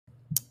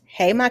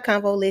Hey, my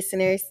Convo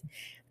listeners.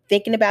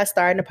 Thinking about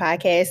starting a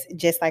podcast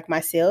just like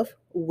myself?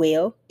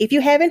 Well, if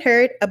you haven't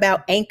heard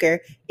about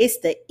Anchor, it's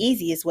the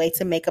easiest way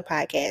to make a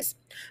podcast.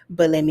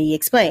 But let me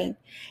explain.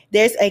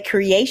 There's a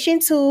creation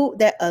tool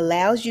that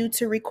allows you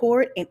to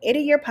record and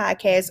edit your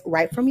podcast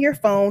right from your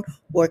phone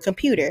or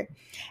computer.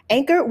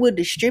 Anchor will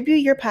distribute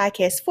your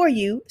podcast for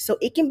you so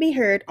it can be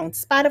heard on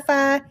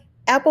Spotify,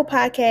 Apple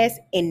Podcasts,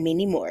 and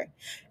many more.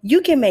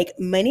 You can make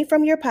money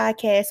from your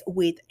podcast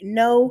with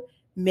no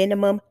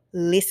minimum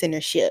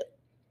listenership.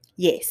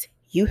 Yes,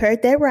 you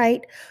heard that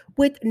right.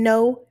 With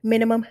no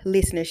minimum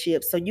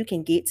listenership, so you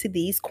can get to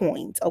these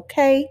coins,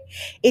 okay?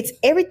 It's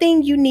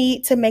everything you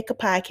need to make a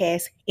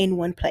podcast in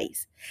one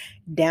place.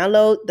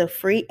 Download the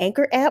free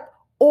Anchor app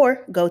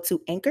or go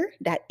to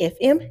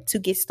anchor.fm to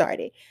get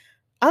started.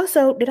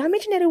 Also, did I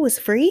mention that it was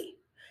free?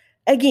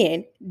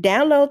 Again,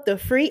 download the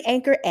free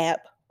Anchor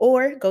app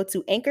or go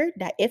to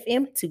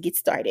anchor.fm to get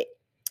started.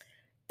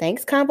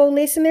 Thanks, Combo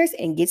listeners,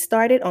 and get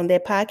started on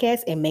that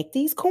podcast and make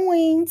these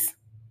coins.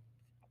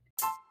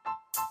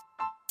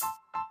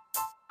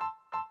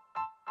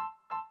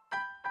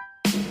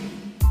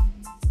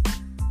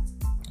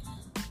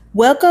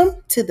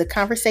 Welcome to the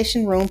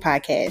Conversation Room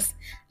podcast.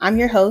 I'm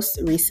your host,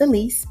 Risa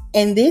Leese,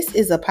 and this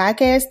is a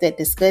podcast that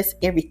discusses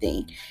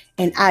everything.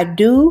 And I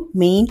do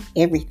mean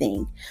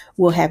everything.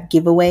 We'll have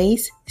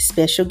giveaways,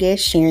 special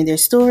guests sharing their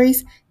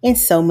stories, and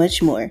so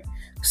much more.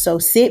 So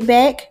sit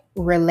back,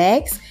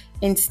 relax,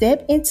 and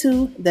step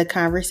into the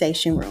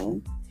conversation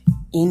room.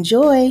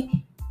 Enjoy.